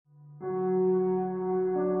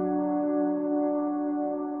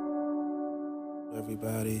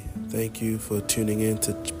everybody. Thank you for tuning in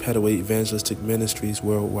to Pettaway Evangelistic Ministries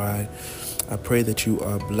Worldwide. I pray that you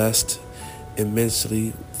are blessed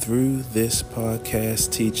immensely through this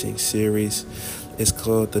podcast teaching series. It's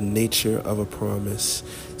called The Nature of a Promise.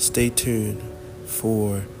 Stay tuned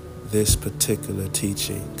for this particular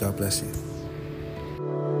teaching. God bless you.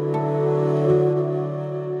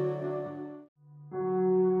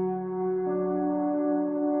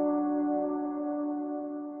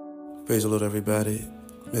 Praise the Lord, everybody.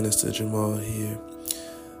 Minister Jamahl here.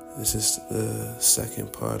 This is the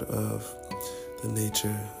second part of the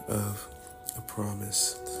nature of a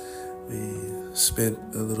promise. We spent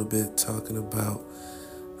a little bit talking about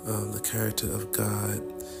the character of God,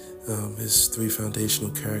 his three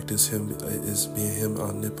foundational characters, him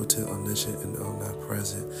omnipotent, omniscient, and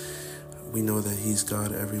omnipresent. We know that he's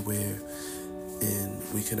God everywhere, and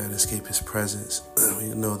we cannot escape his presence. We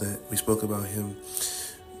know that we spoke about him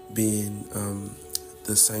being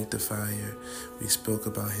the sanctifier. We spoke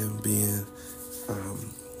about him being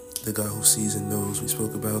the God who sees and knows. We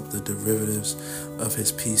spoke about the derivatives of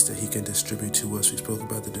his peace that he can distribute to us. We spoke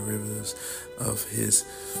about the derivatives of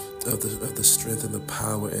the strength and the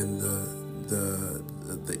power and the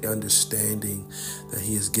understanding that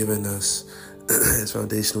he has given us as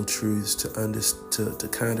foundational truths to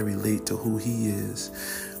kind of relate to who he is.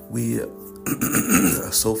 We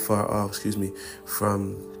are so far off,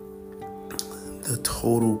 from the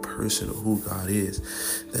total person of who God is,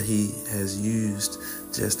 that he has used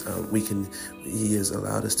he has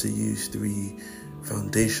allowed us to use three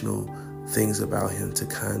foundational things about him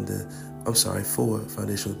four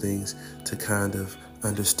foundational things to kind of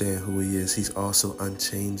understand who he is. He's also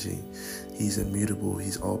unchanging. He's immutable.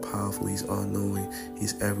 He's all powerful. He's all knowing.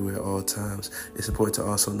 He's everywhere at all times. It's important to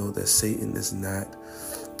also know that Satan is not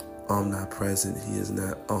omnipresent. He is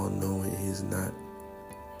not all knowing. He is not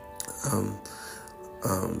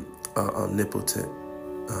omnipotent.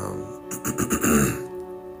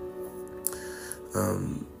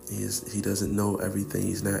 He doesn't know everything.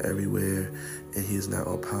 He's not everywhere, and he is not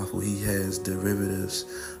all powerful. He has derivatives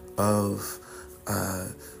of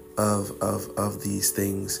these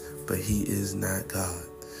things, but he is not God.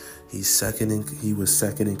 He was second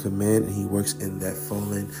in command, and he works in that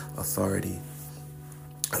fallen authority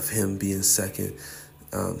of him being second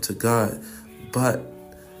to God. But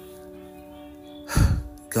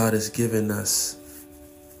God has given us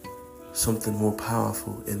something more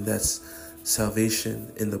powerful, and that's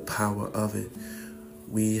salvation in the power of it.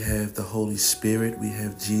 We have the Holy Spirit. We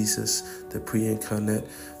have Jesus, the pre-incarnate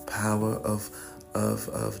power of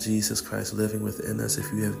Jesus Christ living within us.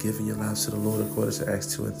 If you have given your lives to the Lord according to Acts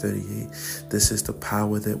 2:38, this is the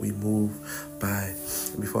power that we move by.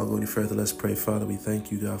 And before I go any further, let's pray. Father, we thank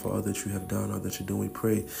you, God, for all that you have done, all that you're doing. We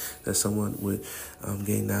pray that someone would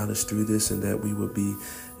gain knowledge through this, and that we would be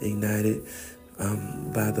ignited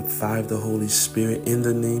by the fire of the Holy Spirit in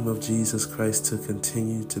the name of Jesus Christ, to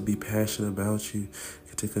continue to be passionate about you,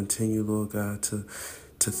 to continue, Lord God, to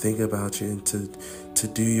think about you, and to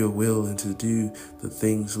do your will, and to do the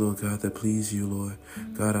things, Lord God, that please you, Lord.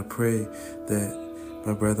 God, I pray that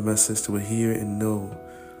my brother, my sister will hear and know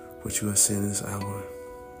what you are saying this hour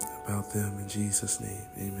about them. In Jesus' name,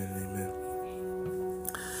 amen and amen.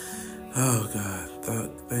 Oh, God,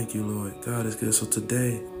 thank you, Lord. God is good. So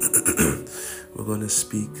today, we're going to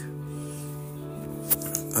speak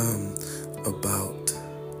about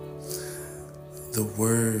the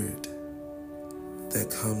word that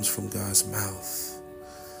comes from God's mouth.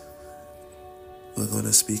 We're going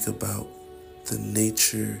to speak about the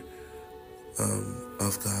nature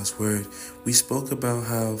of God's word. We spoke about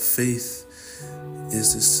how faith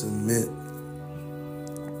is the cement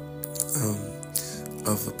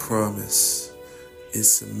of a promise. It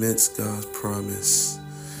cements God's promise.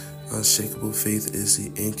 Unshakable faith is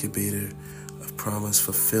the incubator of promise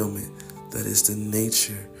fulfillment. That is the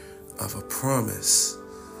nature of a promise.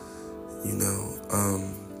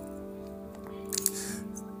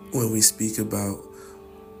 When we speak about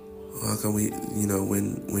how can we,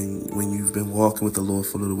 when you've been walking with the Lord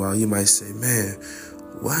for a little while, you might say, man,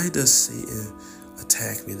 why does Satan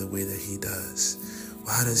attack me the way that he does?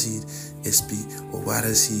 Why does he why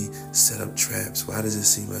does he set up traps? Why does it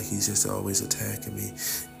seem like he's just always attacking me?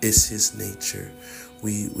 It's his nature.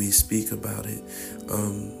 We speak about it,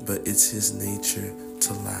 but it's his nature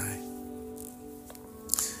to lie.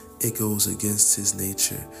 It goes against his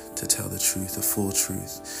nature to tell the truth, the full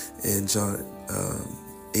truth. In John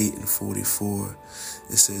 8:44,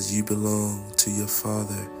 it says, you belong to your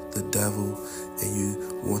father, the devil, and you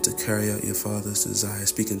want to carry out your father's desire,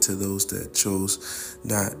 speaking to those that chose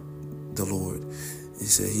not the Lord. He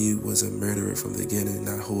said he was a murderer from the beginning,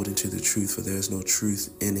 not holding to the truth, for there is no truth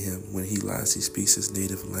in him. When he lies, he speaks his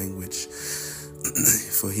native language,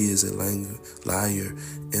 for he is a liar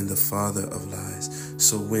and the father of lies.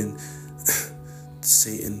 So when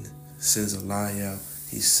Satan sends a lie out,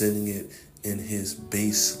 he's sending it in his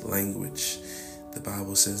base language. The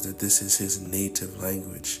Bible says that this is his native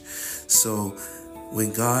language. So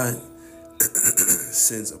when God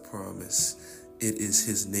sends a promise, it is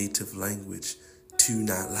his native language to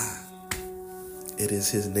not lie. It is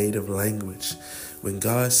his native language. When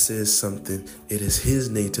God says something, it is his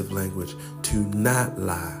native language to not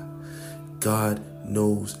lie. God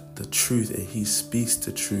knows the truth and he speaks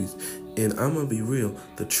the truth. And I'm going to be real,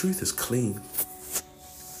 the truth is clean.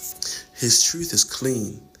 His truth is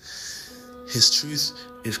clean. His truth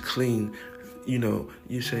is clean. You know,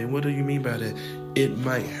 you say, what do you mean by that? It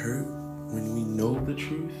might hurt when we know the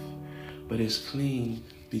truth, but it's clean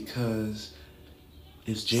because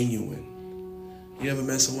it's genuine. You ever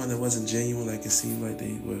met someone that wasn't genuine, like it seemed like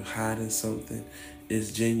they were hiding something?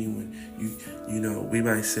 It's genuine. You know, we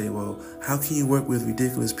might say, well, how can you work with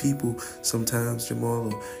ridiculous people sometimes,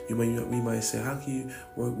 Jamahl? Or we might say, how can you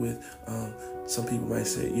work with, some people might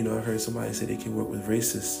say, you know, I heard somebody say they can work with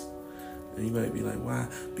racists. And you might be like, why?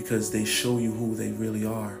 Because they show you who they really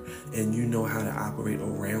are, and you know how to operate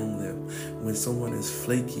around them. When someone is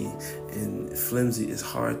flaky and flimsy, it's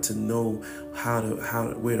hard to know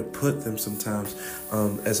where to put them sometimes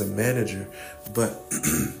as a manager. But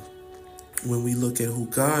when we look at who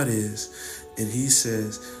God is, and he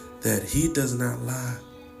says that he does not lie,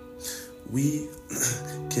 we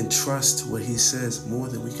can trust what he says more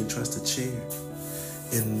than we can trust a chair.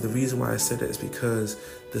 And the reason why I said that is because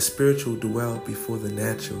the spiritual dwell before the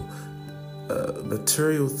natural.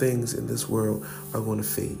 Material things in this world are going to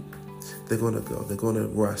fade. They're going to go. They're going to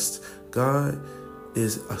rust. God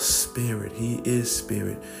is a spirit. He is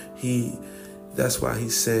spirit. That's why he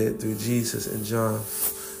said through Jesus in John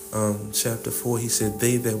chapter 4, he said,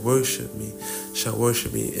 they that worship me shall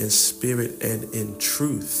worship me in spirit and in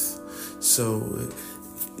truth. So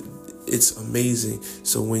it's amazing.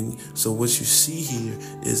 So what you see here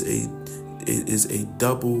is a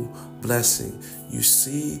double blessing. You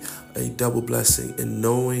see a double blessing in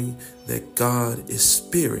knowing that God is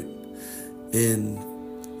spirit. In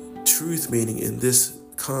truth, meaning in this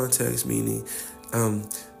context, meaning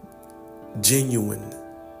genuine.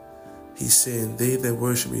 He's saying they that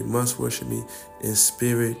worship me must worship me in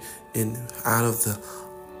spirit and out of the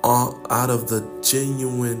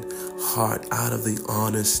genuine heart, out of the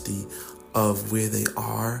honesty of where they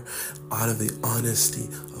are, out of the honesty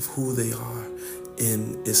of who they are.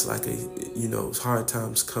 And it's like hard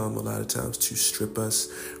times come a lot of times to strip us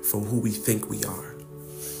from who we think we are.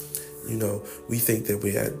 We think that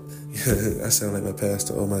we're at, I sound like my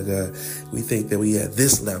pastor, oh my God. We think that we at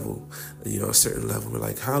this level, a certain level. We're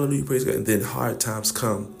like, hallelujah, praise God. And then hard times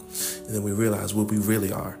come. And then we realize what we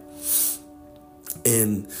really are.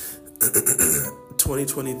 And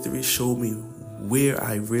 2023 showed me where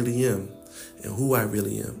I really am and who I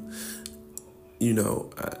really am. You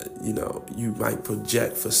might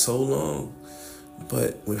project for so long,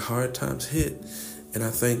 but when hard times hit, and I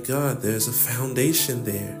thank God there's a foundation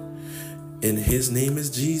there. And his name is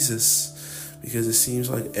Jesus, because it seems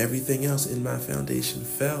like everything else in my foundation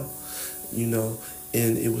fell,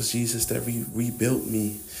 and it was Jesus that rebuilt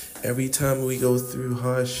me. Every time we go through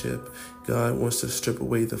hardship, God wants to strip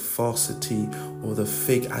away the falsity or the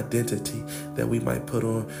fake identity that we might put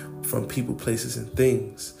on from people, places, and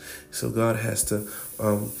things. So God has to,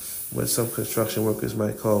 what some construction workers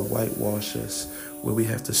might call whitewash us, where we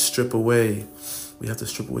have to strip away. We have to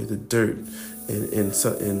strip away the dirt.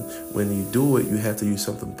 And when you do it, you have to use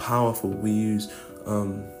something powerful. We use,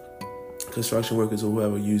 construction workers or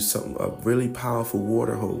whoever use a really powerful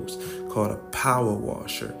water hose called a power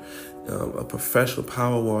washer. A professional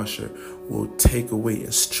power washer will take away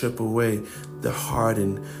and strip away the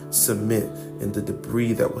hardened cement and the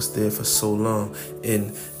debris that was there for so long.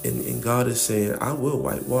 And God is saying, I will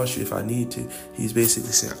whitewash you if I need to. He's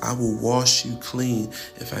basically saying, I will wash you clean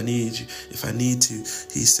if I need to.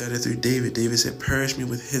 He said it through David. David said, purge me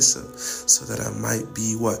with hyssop so that I might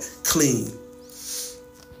be what? Clean.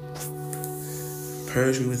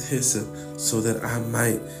 Purge me with hyssop so that I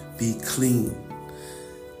might be clean.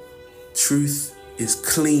 Truth is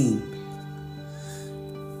clean.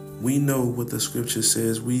 We know what the scripture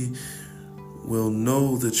says. We will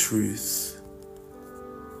know the truth.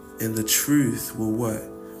 And the truth will what?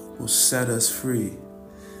 Will set us free.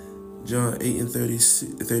 John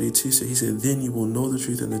 8:32 said, he said, then you will know the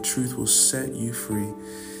truth and the truth will set you free.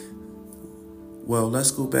 Well,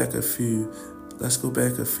 let's go back a few let's go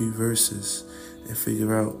back a few verses and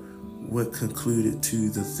figure out what concluded to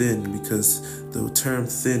the thin, because the term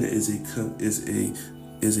thin is a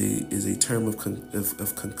term of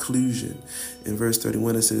conclusion. In verse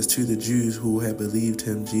 31, it says, "To the Jews who had believed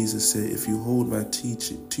him, Jesus said, if you hold my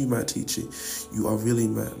teaching, you are really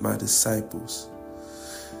my disciples."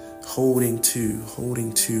 Holding to,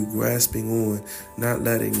 grasping on, not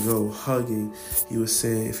letting go, hugging. He was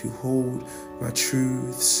saying, if you hold my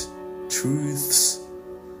truths,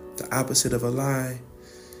 the opposite of a lie,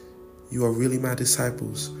 you are really my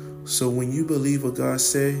disciples. So when you believe what God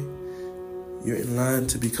say, you're in line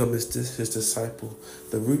to become his disciple.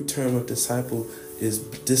 The root term of disciple is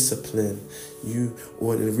discipline. The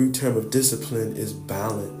root term of discipline is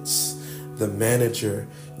balance. The manager,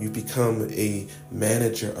 you become a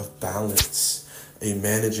manager of balance, a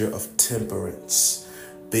manager of temperance,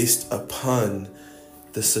 based upon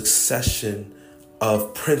the succession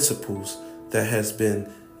of principles that has been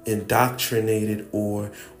indoctrinated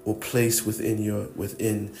or placed within your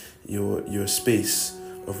space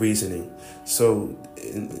of reasoning. So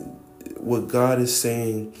what God is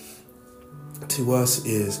saying to us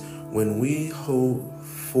is, when we hold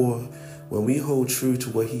true to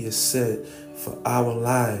what he has said for our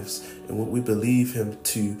lives and what we believe him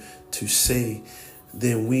to say,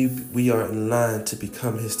 then we are in line to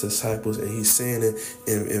become his disciples. And he's saying it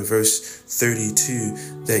in verse 32,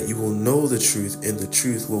 that you will know the truth, and the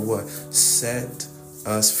truth will what? Set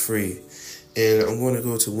us free. And I'm going to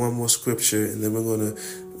go to one more scripture, and then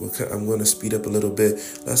I'm going to speed up a little bit.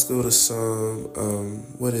 Let's go to Psalm,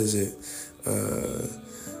 what is it?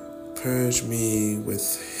 Purge me with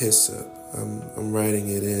hyssop. I'm writing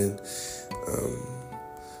it in.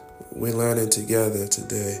 We're learning together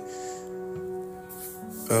today.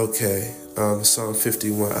 Okay. Psalm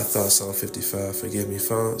 51. I thought Psalm 55. Forgive me.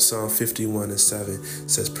 Psalm 51:7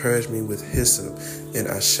 says, "Purge me with hyssop, and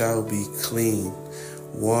I shall be clean.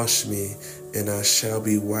 Wash me, and I shall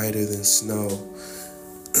be whiter than snow."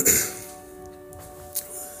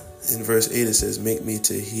 In verse 8 it says, "Make me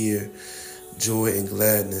to hear joy and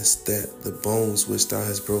gladness, that the bones which thou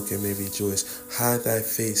hast broken may rejoice. Hide thy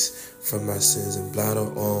face from my sins, and blot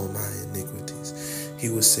out all my iniquities." He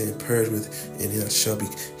was saying, purge me, and I shall be.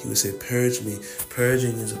 He would say, purge me.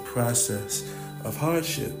 Purging is a process of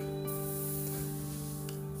hardship.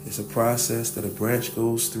 It's a process that a branch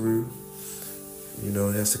goes through. It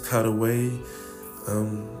has to cut away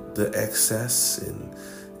the excess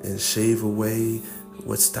and shave away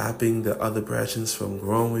what's stopping the other branches from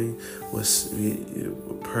growing. What's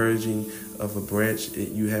purging of a branch?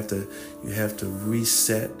 You have to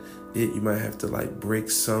reset it. You might have to break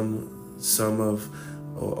some of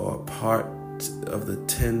or part of the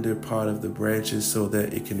tender part of the branches so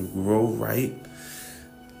that it can grow right.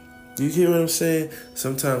 Do you hear what I'm saying?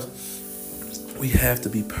 Sometimes we have to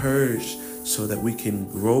be purged so that we can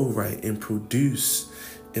grow right and produce.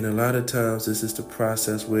 And a lot of times this is the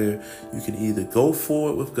process where you can either go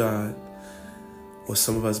forward with God, or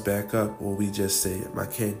some of us back up, or we just say, I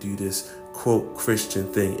can't do this, quote, Christian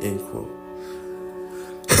thing, end quote.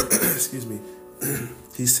 Excuse me.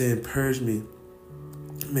 He's saying, purge me,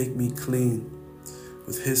 make me clean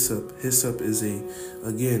with hyssop. Hyssop is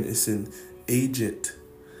it's an agent.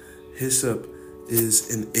 Hyssop is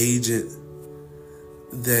an agent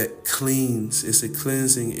that cleans. It's a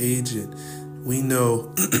cleansing agent. We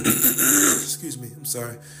know, excuse me, I'm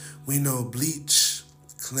sorry. We know bleach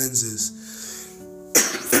cleanses.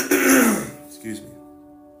 Excuse me.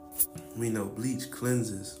 We know bleach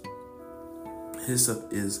cleanses.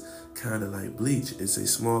 Hyssop is kind of like bleach. It's a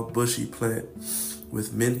small bushy plant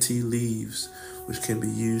with minty leaves, which can be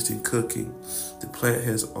used in cooking. The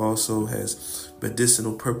plant also has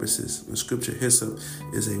medicinal purposes. In scripture, hyssop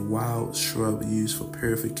is a wild shrub used for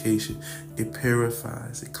purification. It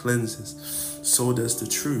purifies, it cleanses. So does the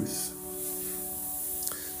truth.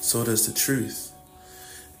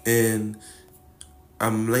 And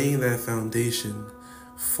I'm laying that foundation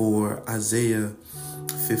for Isaiah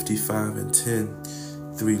 55:10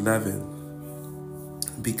 through 11,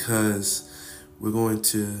 because we're going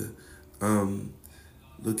to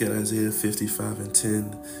look at Isaiah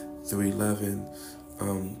 55:10 through 11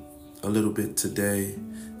 a little bit today,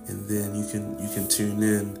 and then you can tune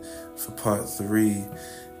in for part 3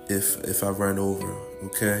 if I run over,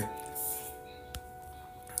 okay?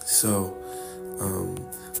 So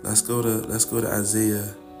let's go to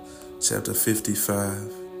Isaiah chapter 55:10.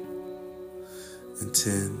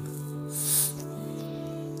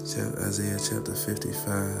 Isaiah chapter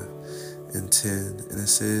 55:10, and it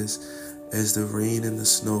says, "As the rain and the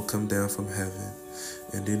snow come down from heaven,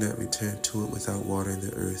 and do not return to it without watering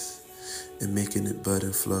the earth and making it bud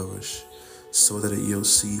and flourish, so that it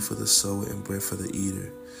yields seed for the sower and bread for the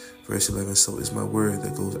eater. Verse 11, so is my word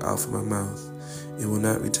that goes out from my mouth. It will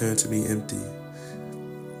not return to me empty.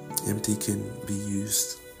 Empty can be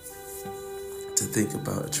used to think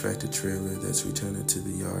about a tractor trailer that's returning to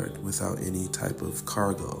the yard without any type of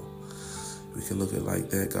cargo. We can look at it like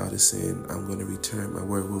that. God is saying, I'm going to return, my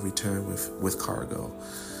word will return with cargo,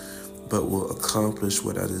 but will accomplish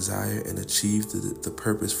what I desire and achieve the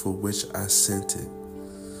purpose for which I sent it.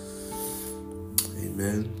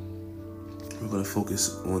 Amen. We're going to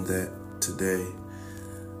focus on that today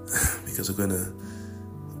because we're going to,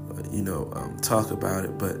 talk about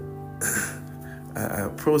it. But I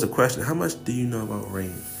pose a question. How much do you know about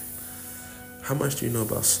rain? How much do you know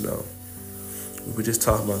about snow? We were just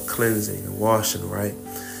talking about cleansing and washing, right?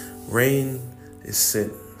 Rain is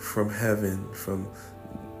sent from heaven, from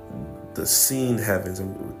the seen heavens.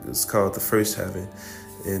 It's called the first heaven.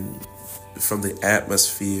 And from the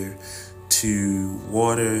atmosphere to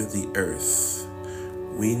water the earth.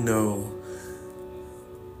 We know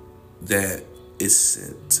that it's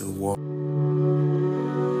sent to water.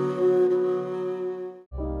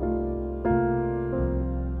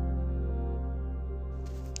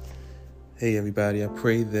 Hey everybody, I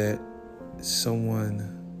pray that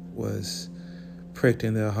someone was pricked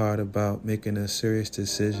in their heart about making a serious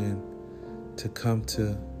decision to come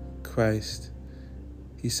to Christ.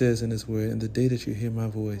 He says in his word, in the day that you hear my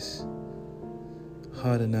voice,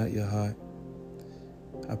 harden not your heart.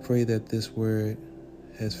 I pray that this word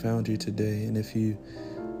has found you today, and if you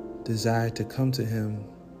desire to come to him,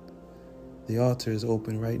 the altar is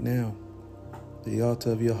open right now, the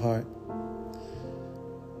altar of your heart.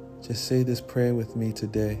 Just say this prayer with me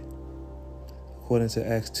today. According to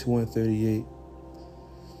Acts 2:38, it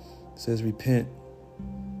says, repent,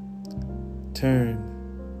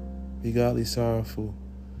 turn, be godly sorrowful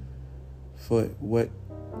for what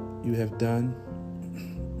you have done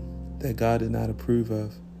that God did not approve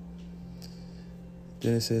of.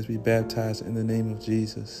 Then it says, be baptized in the name of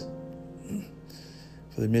Jesus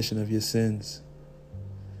for the remission of your sins.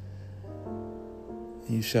 And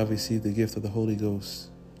you shall receive the gift of the Holy Ghost.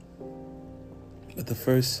 But the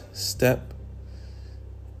first step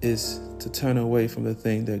is to turn away from the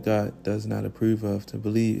thing that God does not approve of, to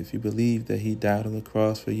believe. If you believe that he died on the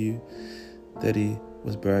cross for you, that he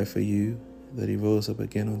was buried for you, that he rose up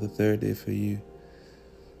again on the third day for you,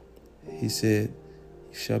 he said,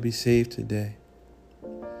 you shall be saved today.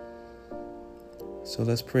 So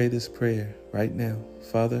let's pray this prayer right now.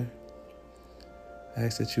 Father, I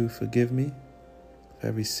ask that you forgive me for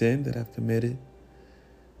every sin that I've committed.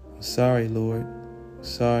 I'm sorry, Lord. I'm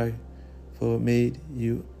sorry for what made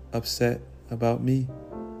you upset about me.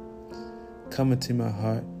 Come into my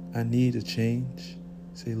heart. I need a change.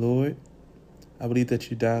 Say, Lord, I believe that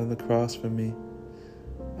you died on the cross for me.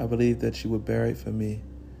 I believe that you were buried for me.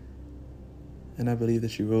 And I believe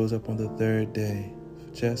that you rose up on the third day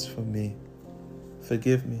just for me.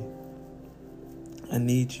 Forgive me. I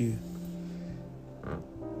need you.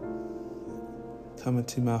 Come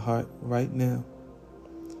into my heart right now.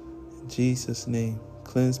 In Jesus' name,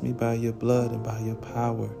 cleanse me by your blood and by your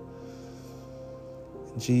power.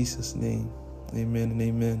 In Jesus' name, amen and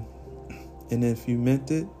amen. And if you meant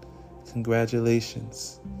it,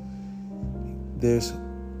 congratulations. There's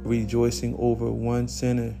rejoicing over one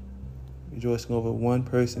sinner, rejoicing over one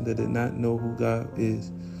person that did not know who God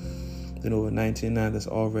is, than over 99 that's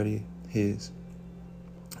already his.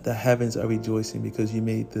 The heavens are rejoicing because you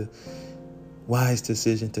made the wise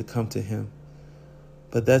decision to come to him.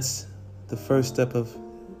 But that's the first step of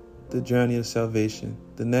the journey of salvation.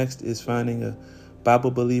 The next is finding a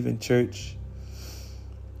Bible-believing church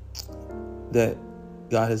that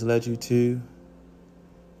God has led you to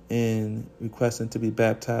and requesting to be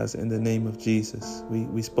baptized in the name of Jesus.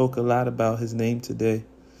 We spoke a lot about his name today,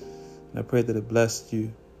 and I pray that it blessed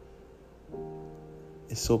you.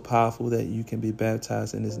 It's so powerful that you can be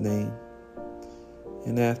baptized in his name.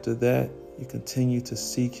 And after that, you continue to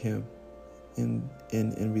seek him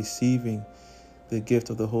in receiving the gift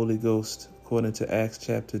of the Holy Ghost, according to Acts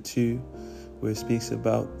chapter 2, where it speaks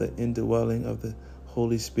about the indwelling of the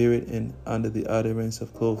Holy Spirit and under the utterance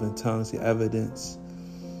of cloven tongues, the evidence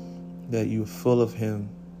that you're full of him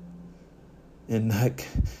and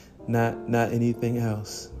not anything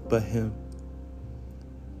else but him.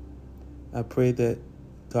 I pray that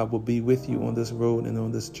God will be with you on this road and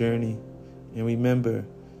on this journey. And remember,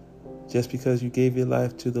 just because you gave your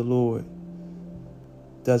life to the Lord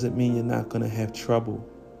doesn't mean you're not going to have trouble.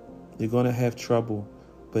 You're going to have trouble,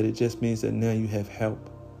 but it just means that now you have help.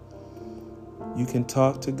 You can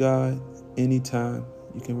talk to God anytime.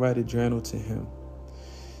 You can write a journal to him.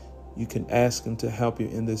 You can ask him to help you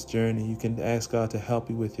in this journey. You can ask God to help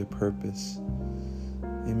you with your purpose.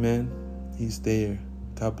 Amen. He's there.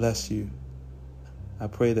 God bless you. I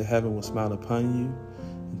pray that heaven will smile upon you.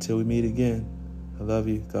 Until we meet again, I love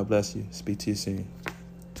you. God bless you. Speak to you soon.